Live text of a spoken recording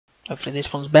Hopefully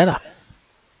this one's better.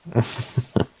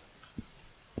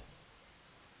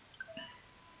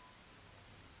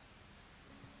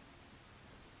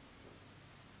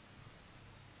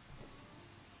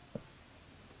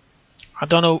 I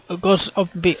don't know, because in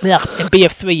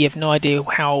BF3 you have no idea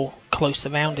how close the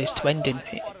round is to ending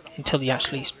until you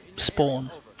actually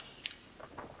spawn.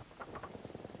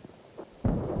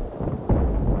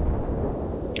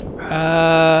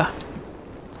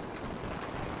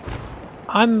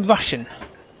 I'm Russian,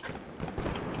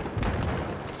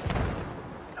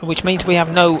 which means we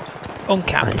have no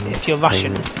uncap if you're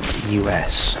Russian.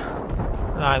 US.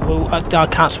 Right, well, I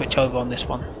can't switch over on this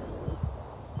one.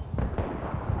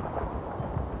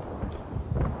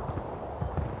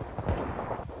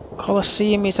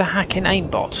 Colosseum is a hacking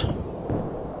aimbot.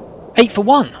 8 for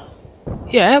 1.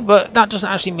 Yeah, but that doesn't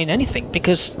actually mean anything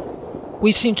because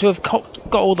we seem to have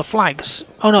got all the flags.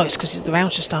 Oh no, it's because the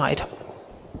rounds just started.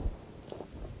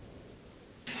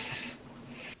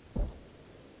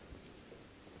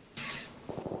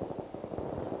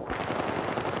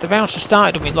 The rounds just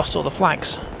started and we lost all the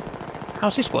flags.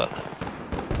 How's this work?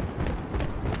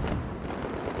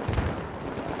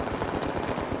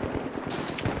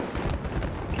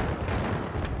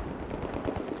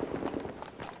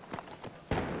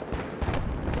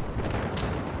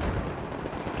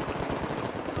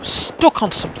 Stuck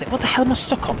on something. What the hell am I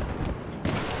stuck on?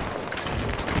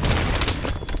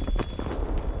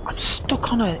 I'm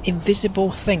stuck on an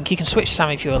invisible thing. You can switch,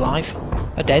 Sam, if you're alive.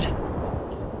 Or dead.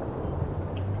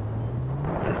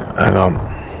 Hang on.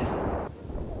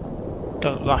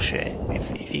 Don't rush it.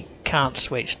 If you can't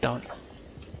switch, don't.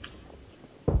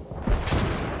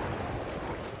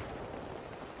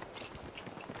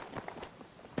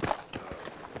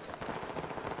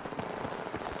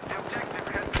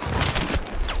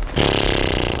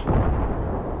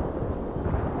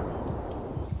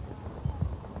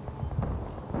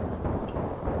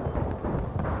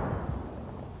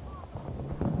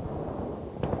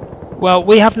 Well,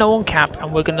 we have no uncap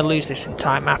and we're going to lose this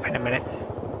entire map in a minute.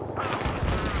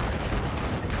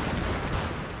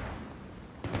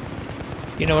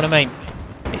 You know what I mean?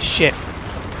 It's shit.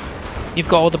 You've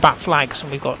got all the bat flags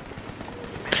and we've got...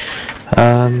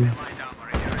 No,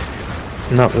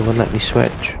 it won't let me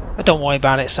switch. Don't worry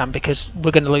about it, Sam, because we're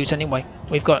going to lose anyway.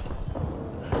 We've got...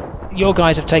 Your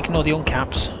guys have taken all the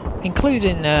uncaps,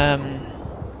 including...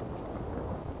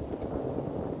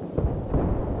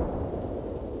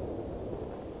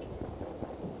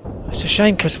 It's a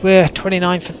shame because we're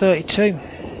 29 for 32.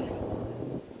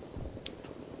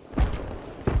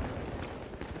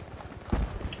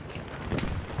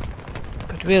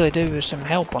 Could really do with some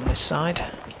help on this side.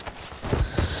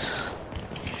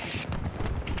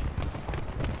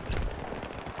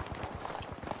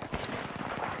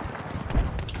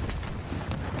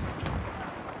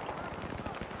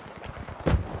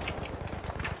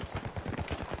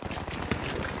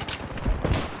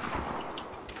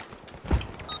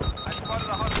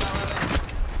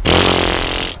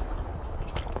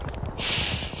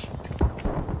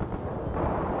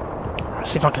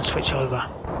 See if I can switch over.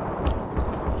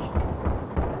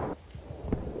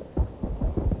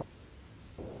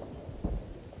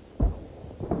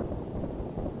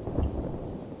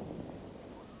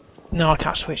 No, I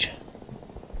can't switch.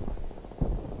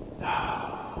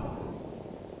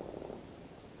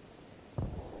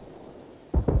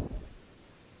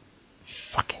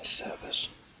 Fucking servers.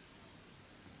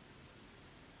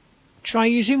 Try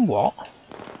using what?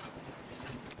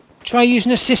 Try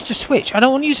using a sister switch. I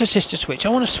don't want to use a sister switch. I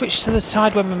want to switch to the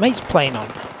side where my mate's playing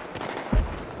on.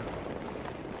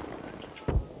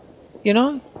 You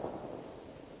know?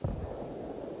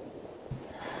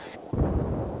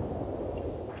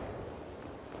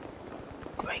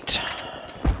 Great.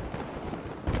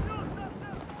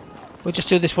 We'll just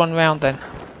do this one round then.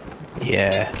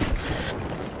 Yeah.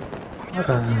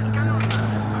 Where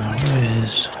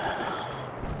is...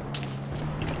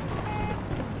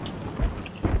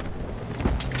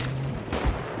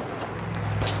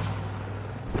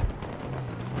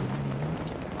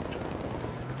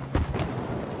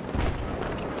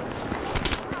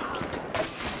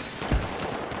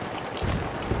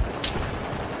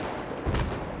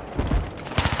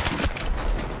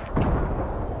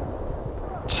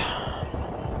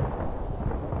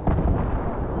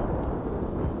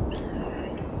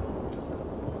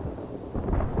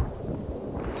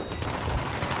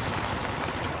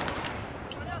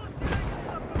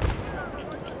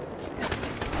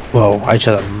 Whoa, I just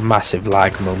had a massive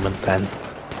lag moment then.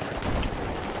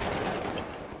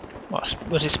 What,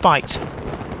 was it spiked? I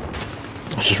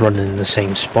was just running in the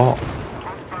same spot.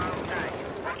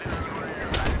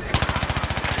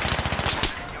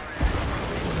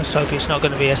 Let's hope it's not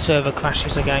going to be a server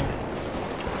crashes again.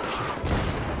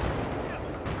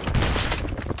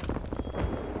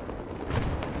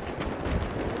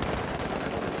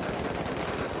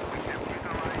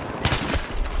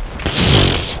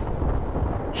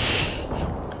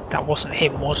 That wasn't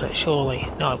him, was it? Surely.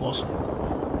 No, it wasn't.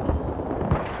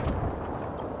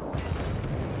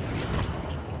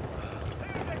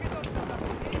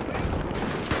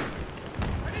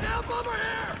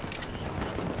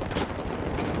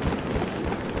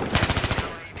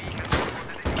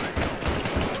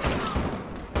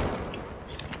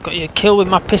 Got you a kill with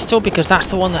my pistol because that's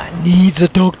the one that needs a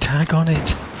dog tag on it.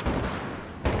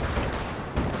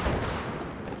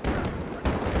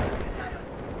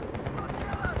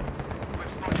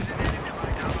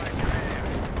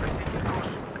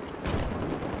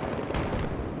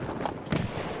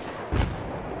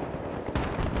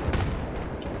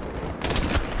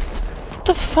 What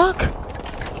the fuck?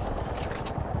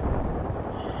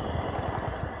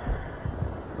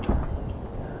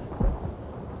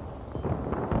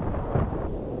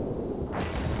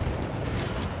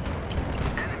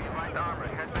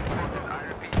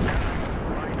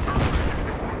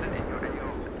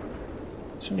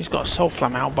 Somebody's got a soul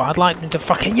flam out, but I'd like them to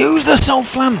fucking use the soul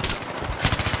flam!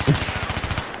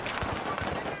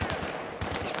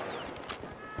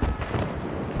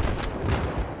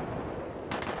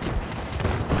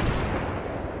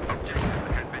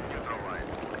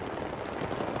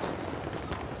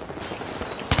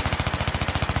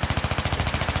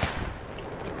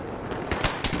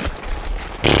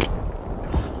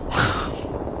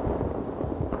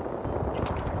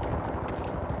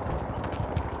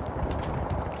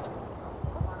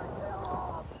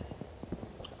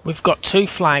 We've got 2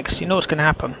 flags. You know what's going to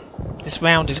happen? This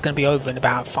round is going to be over in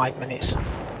about 5 minutes. So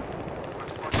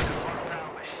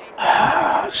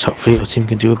hopefully your team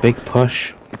can do a big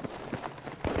push.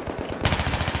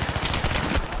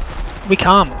 We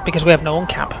can't because we have no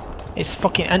uncap. It's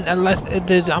fucking, and unless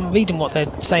there's, I'm reading what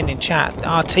they're saying in chat.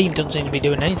 Our team doesn't seem to be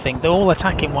doing anything. They're all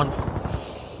attacking one.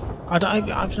 I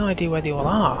have no idea where they all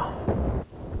are.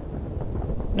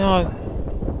 No.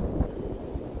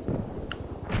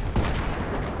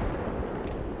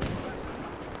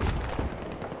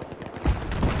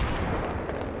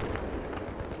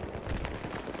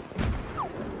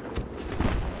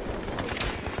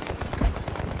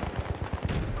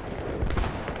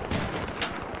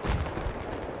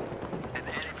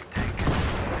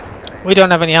 We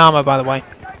don't have any armour, by the way.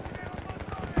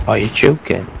 Are you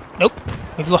joking? Nope.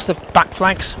 We've lost the back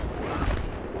flags.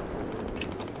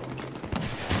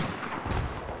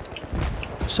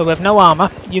 So we have no armour.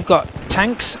 You've got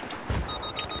tanks.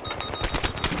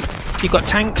 You've got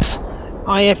tanks,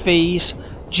 IFVs,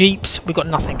 jeeps. We've got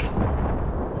nothing.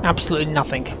 Absolutely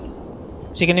nothing.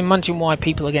 So you can imagine why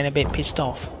people are getting a bit pissed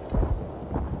off.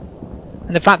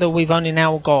 And the fact that we've only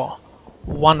now got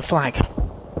 1 flag.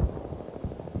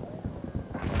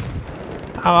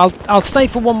 I'll stay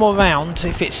for one more round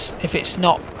if it's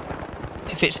not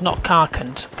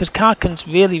Karkand, because Karkand's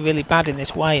really bad in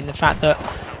this way, in the fact that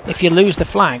if you lose the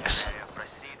flags,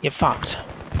 you're fucked.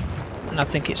 And I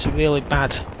think it's a really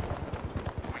bad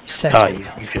setup.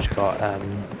 Oh, you've just got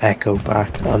Echo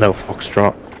back. Oh no,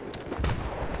 Foxtrot.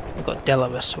 We've got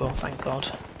Delaware as well, thank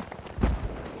God.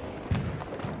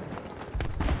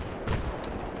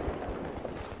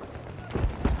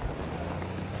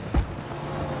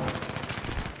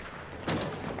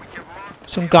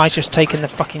 Some guy's just taken the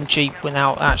fucking jeep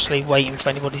without actually waiting for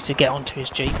anybody to get onto his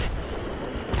jeep.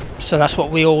 So that's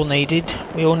what we all needed.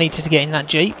 We all needed to get in that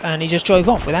jeep, and he just drove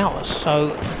off without us. So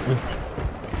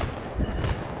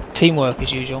teamwork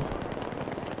as usual.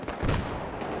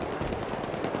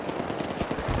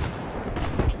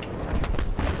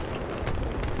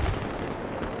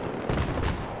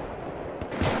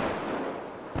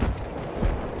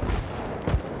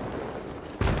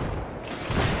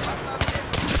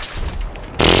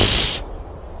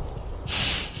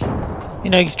 You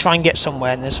know, you try and get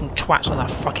somewhere and there's some twats on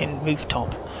that fucking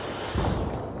rooftop.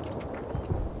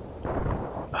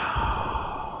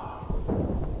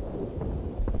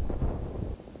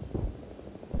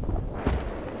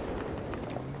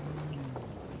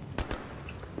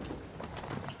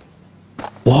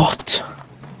 What?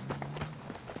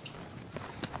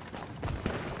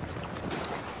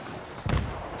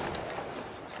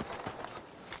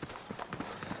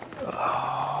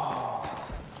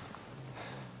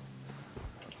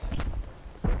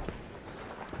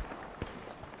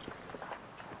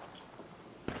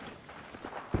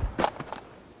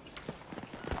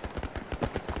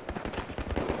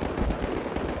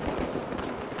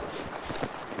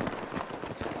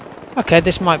 Okay,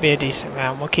 this might be a decent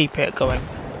round. We'll keep it going.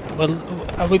 Well,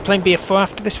 are we playing BF4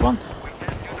 after this one?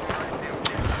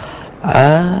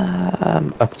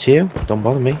 Up to you. Don't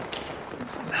bother me.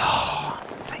 Oh,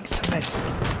 thanks so much.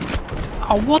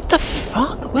 Oh, what the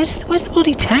fuck? Where's the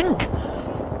bloody tank?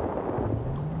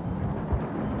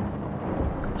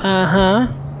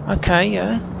 Okay,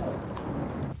 yeah.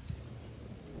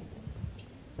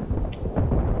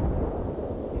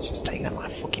 Let's just take out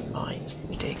my fucking mines,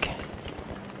 dick.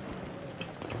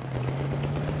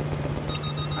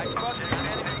 I spotted an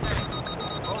enemy tank.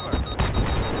 Over.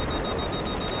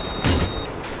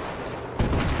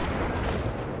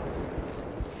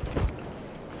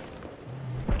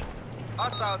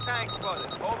 Hostile tank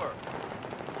spotted. Over.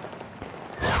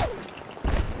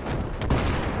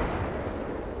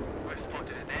 We've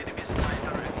spotted an enemy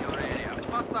sniper in your area.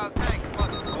 Hostile tank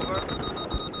spotted. Over.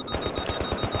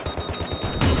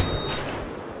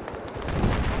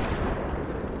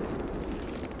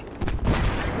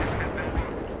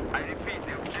 I repeat,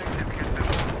 the objective has been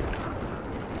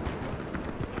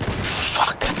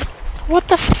Fuck. What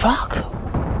the fuck?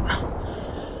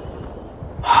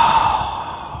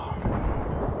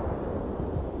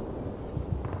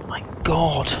 My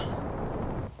God.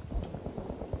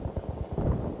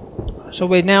 So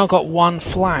we've now got one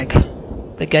flag,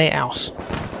 the gatehouse.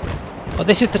 Well,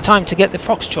 this is the time to get the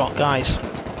foxtrot, guys.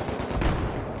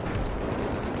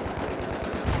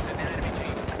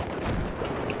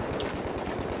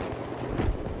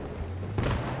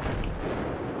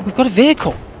 We've got a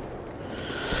vehicle.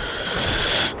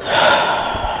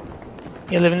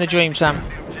 You're living the dream, Sam.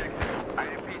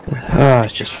 Ah,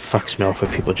 it just fucks me off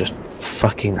when people just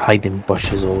fucking hide in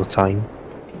bushes all the time.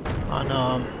 I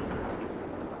know.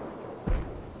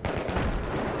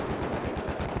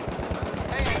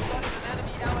 Hey, I spotted an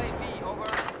enemy LAV. Over.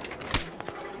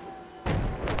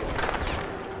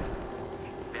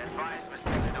 Be advised, we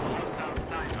spotted a hostile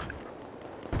sniper.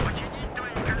 What you need to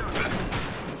include?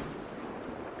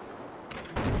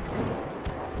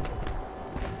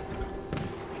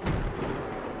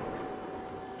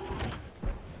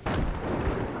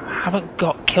 I haven't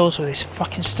got kills with this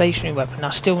fucking stationary weapon. I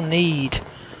still need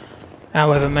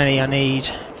however many I need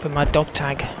for my dog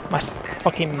tag, my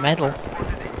fucking medal.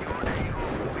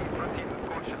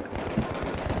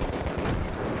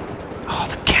 Oh,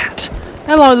 the cat.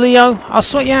 Hello, Leo. I'll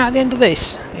sort you out at the end of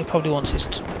this. He probably wants his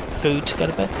food to go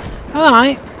to bed.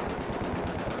 Alright.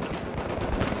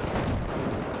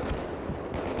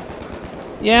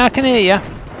 Yeah, I can hear you.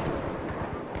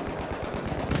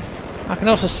 I can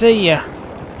also see you.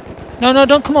 No, no,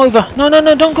 don't come over. No, no,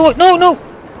 no, don't go. No, no.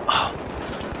 Oh,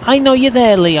 I know you're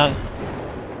there, Leo.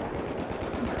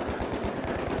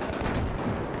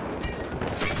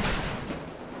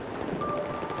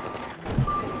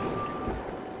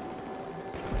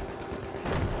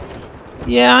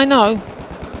 Yeah, I know.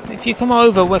 If you come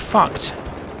over, we're fucked.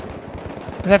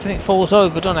 Everything falls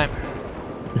over, doesn't it?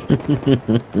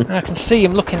 And I can see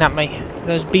him looking at me.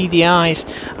 Those beady eyes.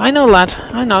 I know, lad.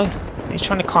 I know. He's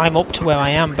trying to climb up to where I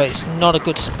am, but it's not a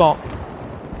good spot.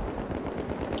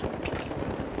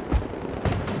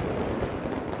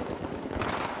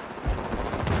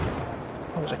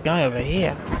 Oh, there's a guy over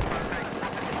here.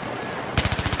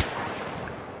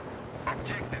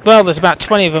 Well, there's about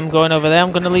 20 of them going over there.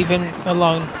 I'm going to leave him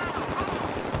alone.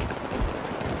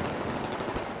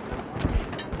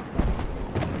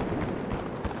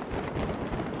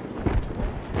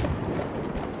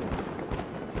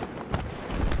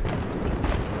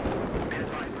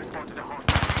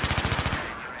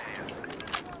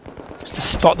 It's the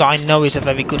spot that I know is a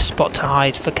very good spot to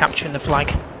hide for capturing the flag.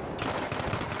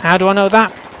 How do I know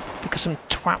that? Because some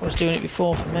twat was doing it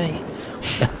before for me.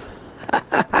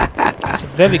 It's a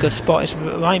very good spot. It's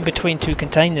right in between two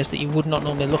containers that you would not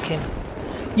normally look in.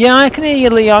 Yeah, I can hear you,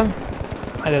 Leo.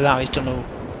 Either that or he's done all.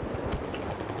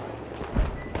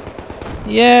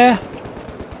 Yeah.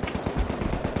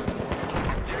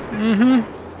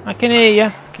 I can hear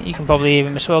you. You can probably hear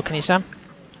him as well, can you, Sam?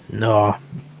 No.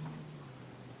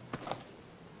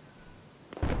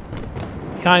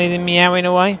 Can't hear him meowing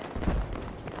away?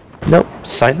 Nope,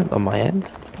 silent on my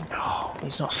end. Oh,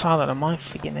 he's not silent on my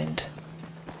freaking end.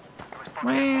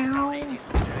 Wow.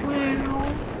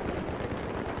 Wow.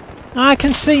 I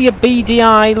can see your beady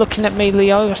eye looking at me,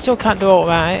 Leo. I still can't do all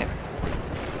about it.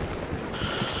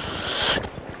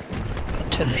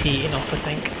 Turn the heating off, I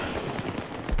think.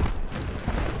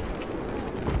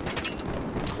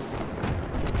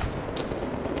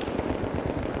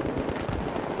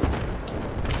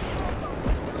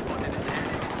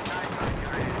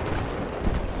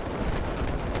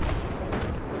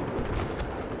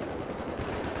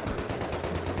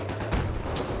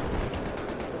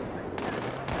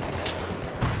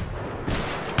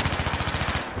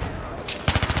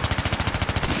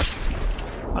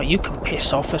 Oh, you can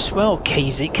piss off as well,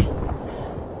 Kazik.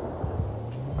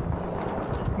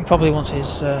 He probably wants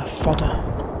his fodder.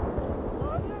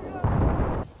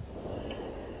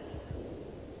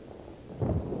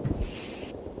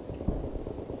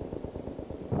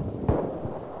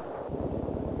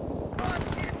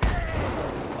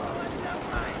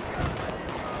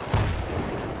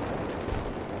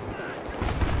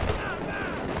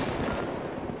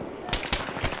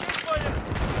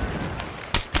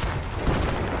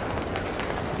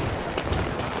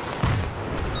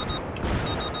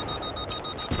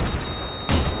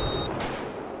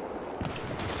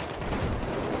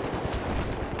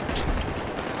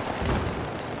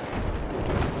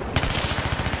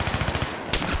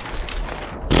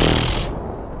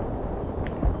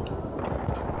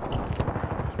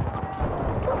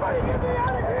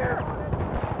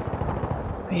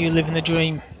 You living the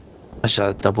dream. I just had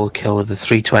a double kill with the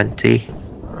 320.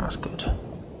 That's good.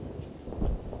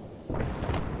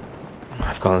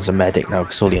 I've gone as a medic now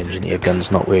because all the engineer guns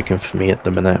not working for me at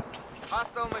the minute.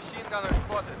 Hostile machine gunner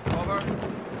spotted. Over.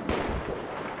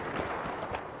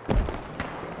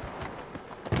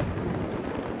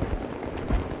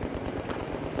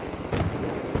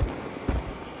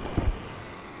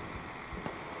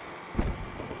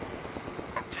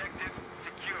 Objective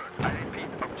secured. I repeat,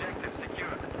 objective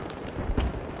secured.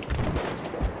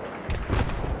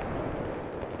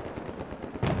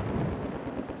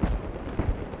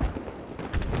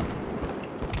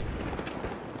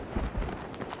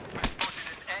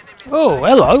 Oh,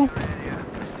 hello.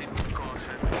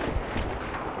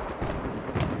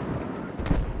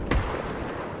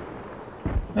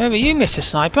 Where are you, Mr.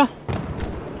 Sniper?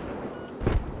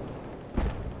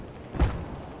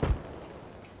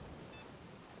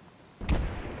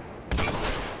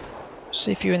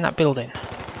 See if you're in that building.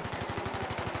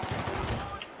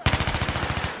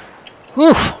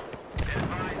 Woof!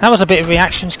 That was a bit of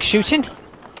reaction shooting.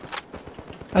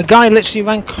 A guy literally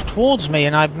ran towards me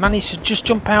and I managed to just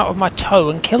jump out of my toe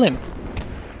and kill him.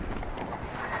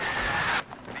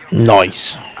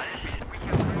 Nice.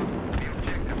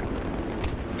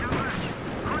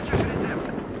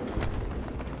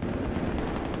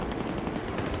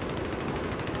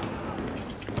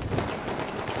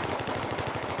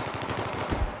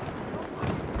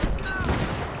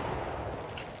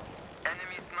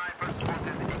 Enemy sniper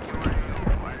spotted in your area.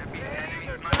 I repeat,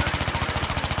 enemy sniper.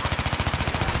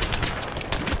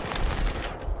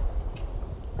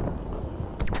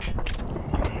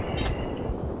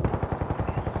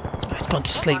 He's gone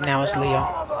to sleep now as Leo.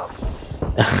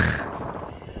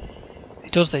 He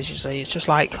does this, you see. It's just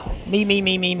like me.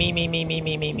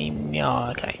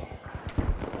 Oh, okay.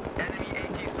 Enemy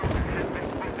AT soldier has been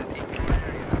spotted in your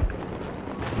area.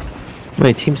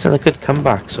 My team's done a good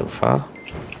comeback so far.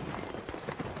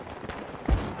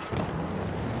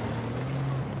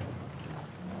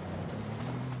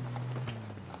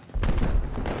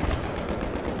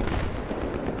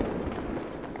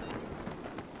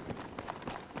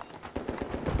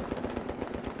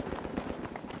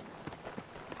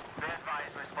 Be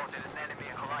advised, we spotted an enemy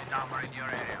light armor in your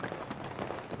area.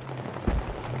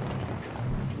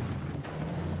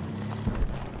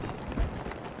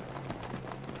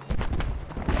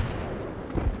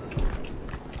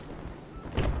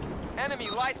 Enemy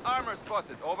light armor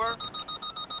spotted. Over.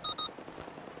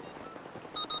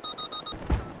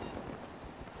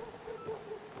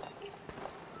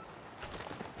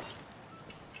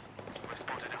 We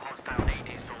spotted a hostile AT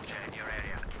soldier in your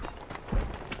area.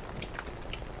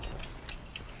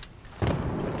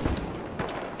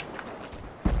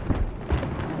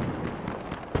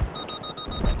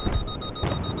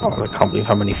 Oh, I can't believe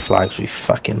how many flags we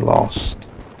fucking lost.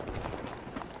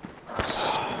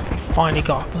 Finally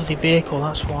got a bloody vehicle,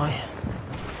 that's why.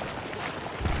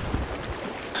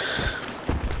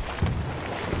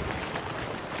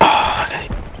 Oh, okay.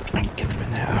 I'm getting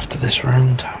in there after this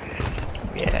round.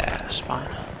 Yeah, that's fine.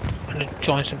 I'm gonna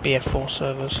join some BF4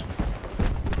 servers.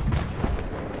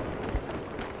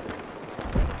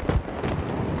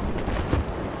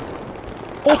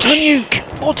 Auto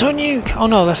nuke! Auto nuke! Oh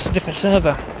no, that's a different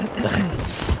server.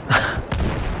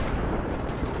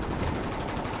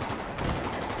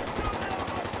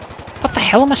 What the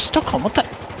hell am I stuck on? What the?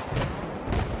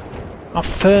 A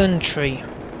fern tree.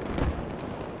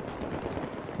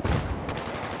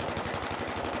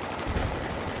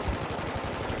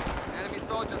 Enemy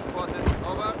soldier spotted.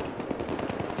 Over.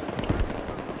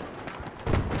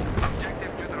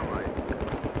 Objective neutralized.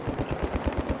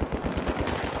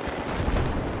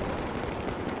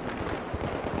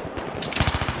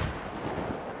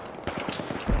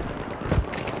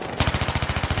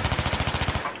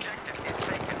 Objective is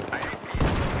taken. I repeat,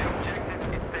 the objective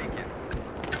is taken.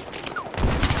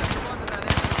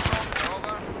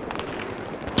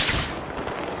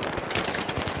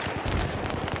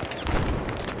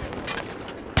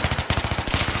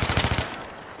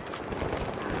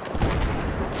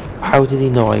 How did he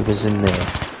know I was in there?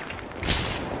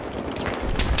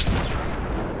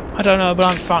 I don't know, but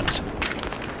I'm fucked.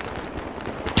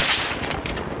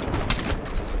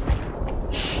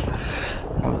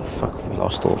 How the fuck have we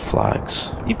lost all flags?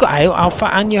 You've got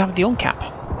Alpha and you have the on-cap.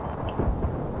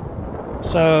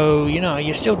 So, you know,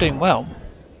 you're still doing well.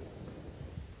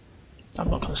 I'm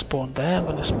not going to spawn there, I'm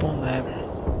going to spawn there.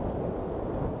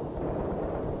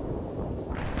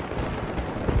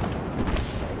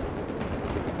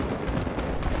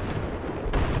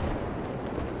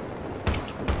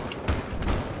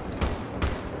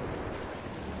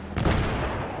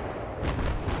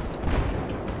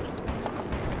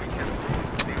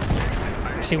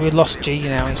 See, we lost G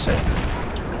now instead.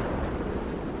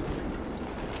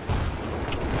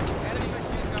 Enemy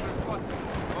machine gunner spotted.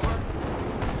 Over.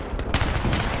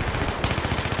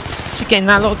 So getting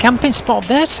that little camping spot up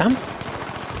there, Sam.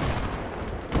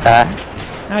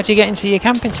 How'd you get into your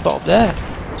camping spot up there?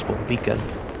 Spawn beacon.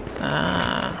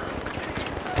 Ah,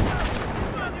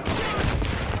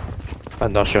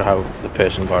 I'm not sure how the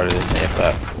person got it in there,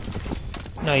 but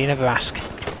no, you never ask.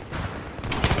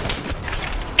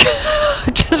 I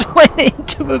just went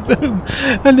into a room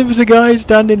and there was a guy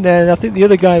standing there, and I think the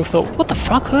other guy thought, what the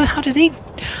fuck, how did he?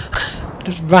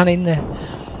 Just ran in there.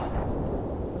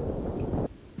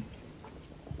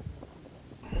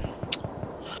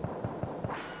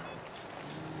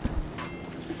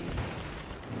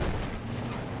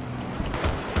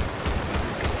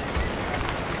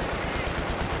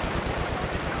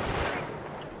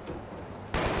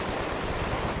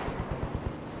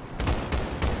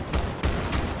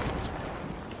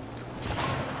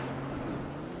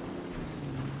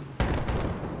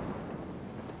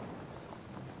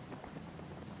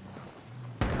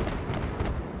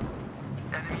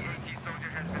 Enemy AT soldier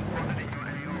has been spotted in your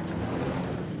AO.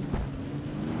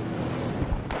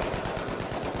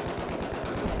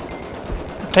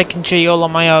 I'm taking G all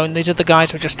on my own. These other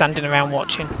guys were just standing around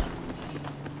watching.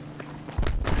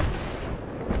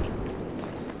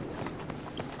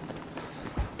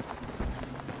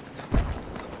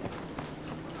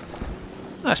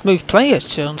 Let's move players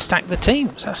to unstack the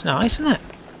teams. That's nice, isn't it?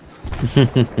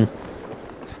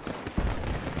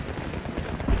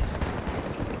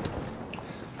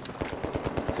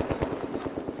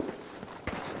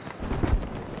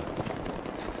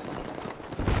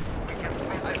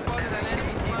 I spotted an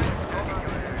enemy sniper.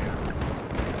 Over.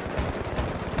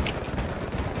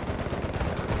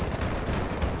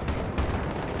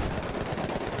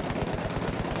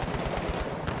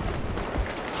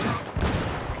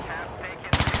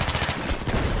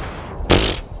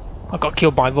 I got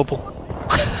killed by rubble.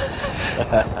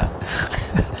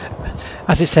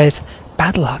 As it says,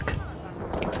 bad luck.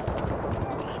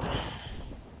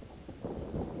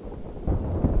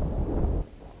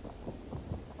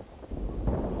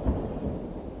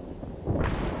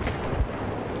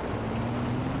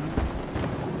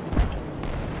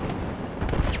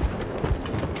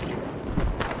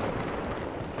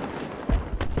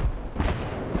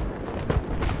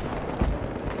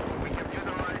 We have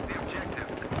neutralized the objective.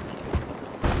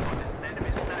 Spotted an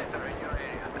enemy sniper in your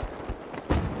area.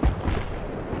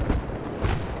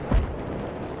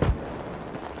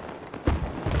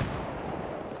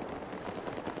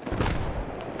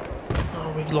 Oh,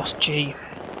 we've lost G.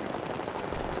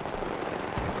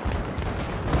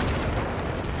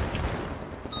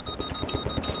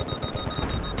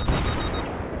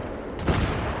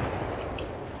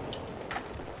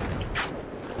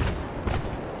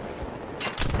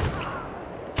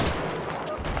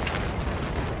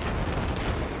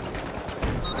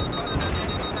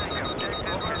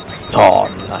 oh,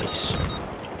 nice.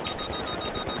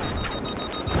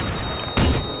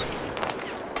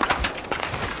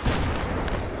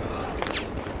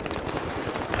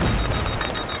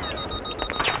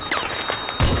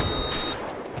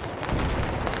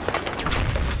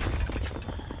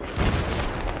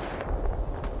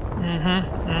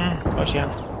 Gosh, yeah.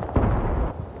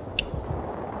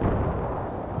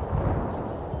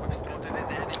 We've spotted an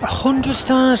enemy. 100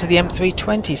 stars of the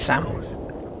M320, Sam.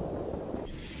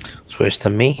 It's worse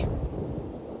than me.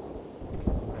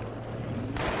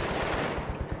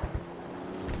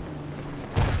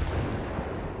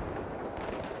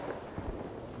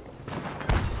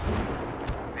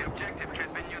 The objective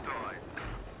has been neutralized.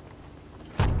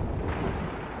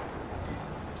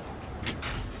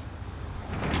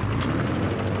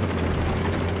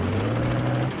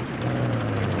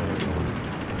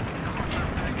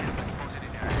 Hostile target has been spotted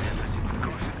in your area. Proceed with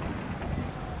caution.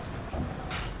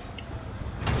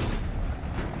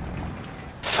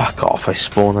 Fuck off, I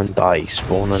spawn and die,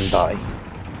 spawn and die.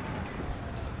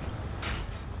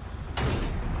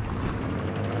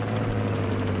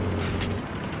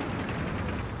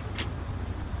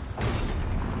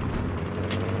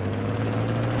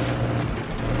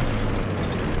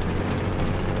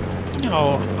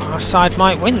 Oh, our side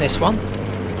might win this one.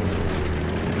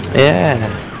 Yeah.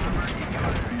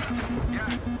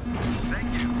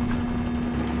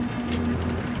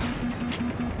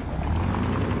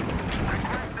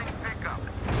 Requesting pickup.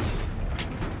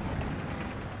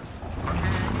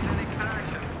 Okay, sending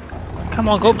extraction. Come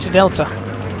on, go up to Delta. I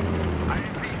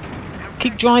repeat.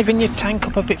 Keep driving your tank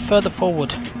up a bit further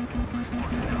forward.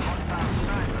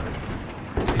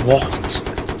 What?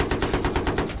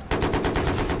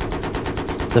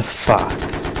 The fuck?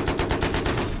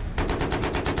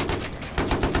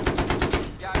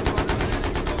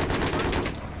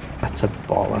 That's a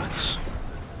bollocks.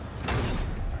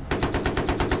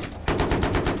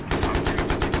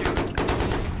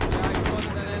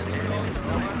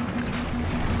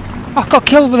 I got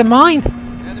killed with a mine.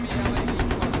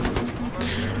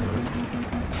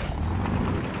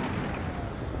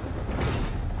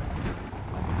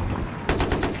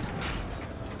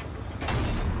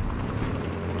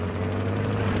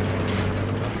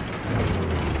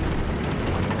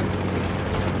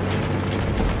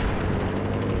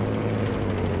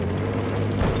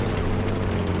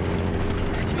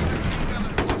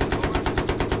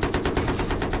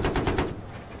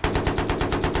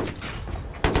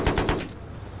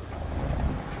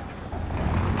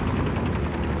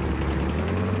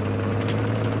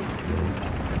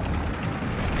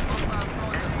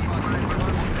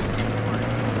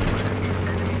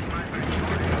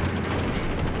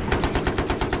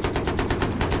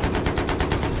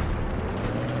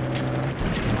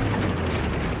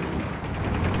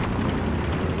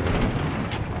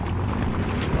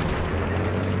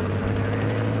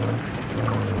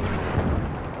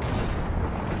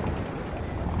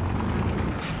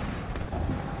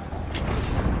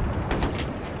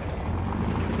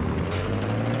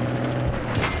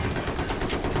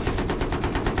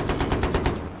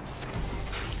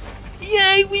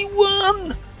 Yay, we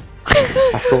won!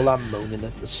 After all that moaning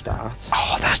at the start.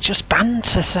 Oh, that's just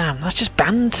banter, Sam. That's just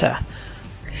banter.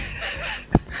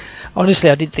 Honestly,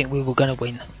 I didn't think we were going to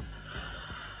win.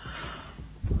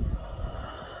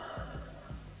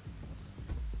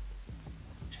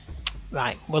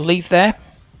 Right, we'll leave there.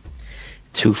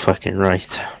 Too fucking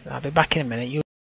right. I'll be back in a minute. You